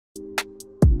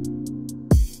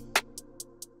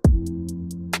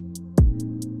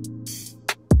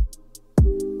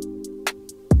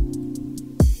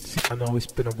I know it's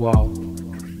been a while.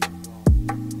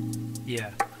 Yeah,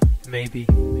 maybe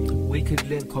we could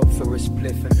link up for a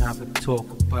spliff and have a talk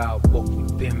about what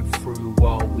we've been through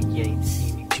while we ain't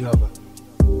seen each other.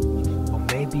 Or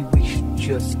maybe we should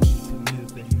just keep it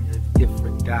moving in a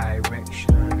different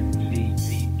direction and leave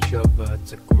each other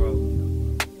to grow.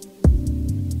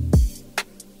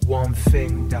 One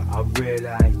thing that I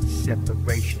realized,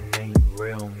 separation ain't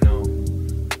real, no.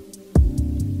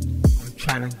 I'm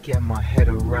trying to get my head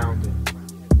around it.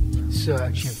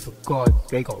 Searching for God,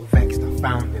 they got vexed, I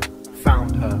found him,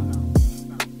 found her.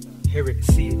 Hear it,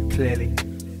 see it clearly,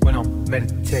 when I'm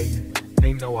meditating.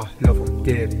 They know I love them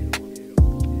dearly.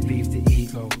 Leave the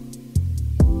ego.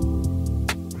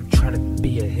 I'm trying to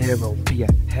be a hero, be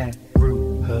a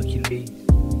hero, Hercules.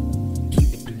 Keep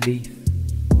the belief.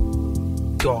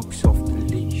 Dogs off the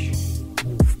leash,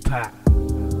 wolf pack.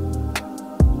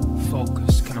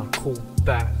 Focus, can I call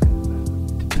back?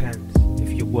 Depends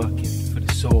if you're working for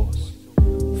the source.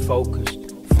 Focused,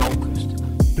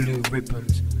 blue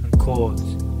ribbons and cords.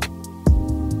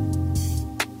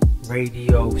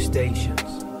 Radio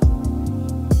stations,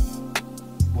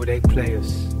 will they play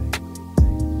us?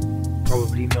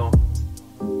 Probably not.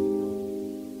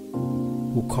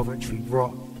 Will Coventry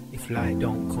rock if light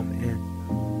don't come in?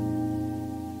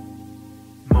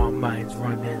 My mind's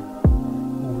running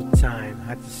all the time.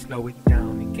 Had to slow it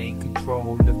down and gain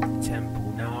control of the tempo.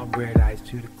 Now I realise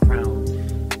to the crown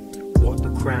what the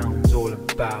crown's all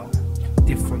about.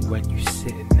 Different when you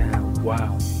sit in there,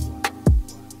 wow.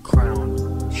 Crown,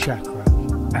 chakra,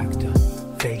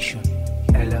 activation,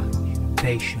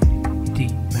 elevation,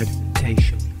 deep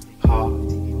meditation, heart,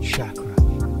 chakra,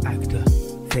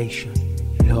 activation,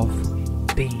 love,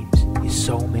 beams, your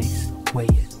soulmates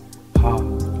waiting, heart,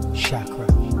 chakra,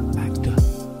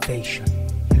 activation,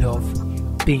 love,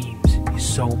 beams, your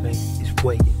soulmate is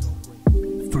waiting.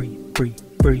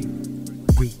 Free,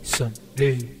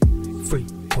 recently,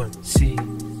 frequency,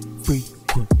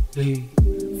 recently,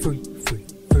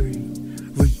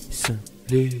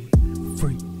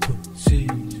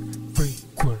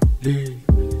 frequently,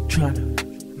 trying to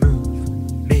move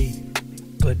me,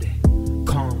 but they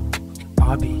can't.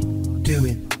 I be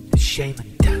doing the shame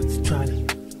and dance, trying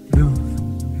to move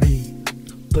me,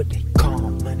 but they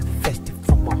can't. Manifest it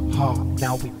from my heart.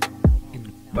 Now we in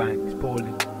the banks,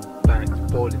 balling out the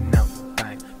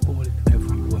bank, balling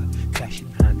everywhere, cash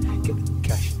in hand, get the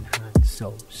cash in hand.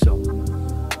 So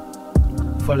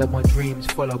follow my dreams,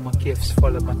 follow my gifts,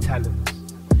 follow my talents.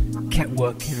 Kept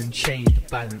working and changed the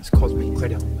balance. Cosmic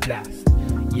credit on blast.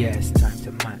 Yeah, it's time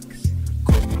to max.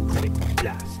 Cosmic credit on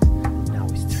blast. Now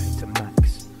it's time to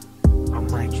max. I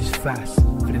might just fast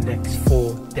for the next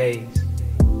 4 days.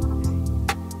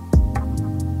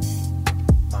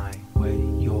 My way,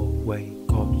 your way,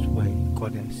 God's way,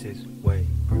 Goddess's way.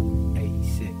 Route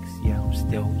 86, yeah, I'm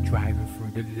still driving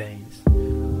through the lanes.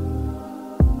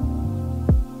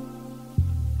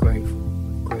 Grateful,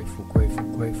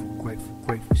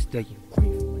 staying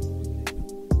grateful.